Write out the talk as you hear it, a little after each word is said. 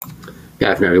Good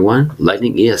afternoon, everyone.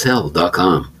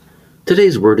 LightningESL.com.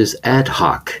 Today's word is ad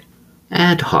hoc.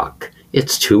 Ad hoc.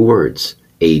 It's two words.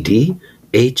 A-D-H-O-C.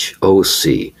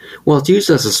 Well, it's used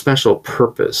as a special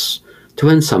purpose to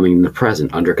end something in the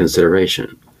present under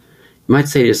consideration. You might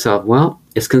say to yourself, well,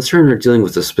 it's concerned or dealing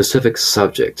with a specific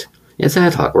subject. It's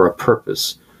ad hoc or a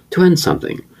purpose to end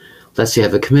something. Let's say you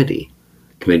have a committee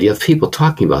of people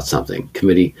talking about something.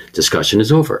 Committee discussion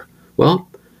is over. Well,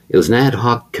 it was an ad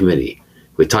hoc committee.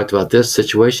 We talked about this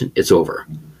situation, it's over.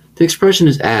 The expression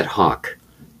is ad hoc.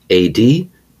 A-D-H-O-C.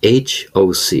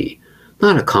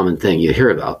 Not a common thing you hear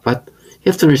about, but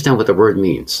you have to understand what the word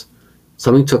means.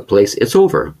 Something took place, it's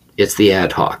over. It's the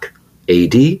ad hoc.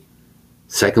 A-D,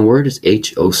 second word is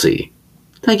H-O-C.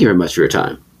 Thank you very much for your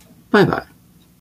time. Bye-bye.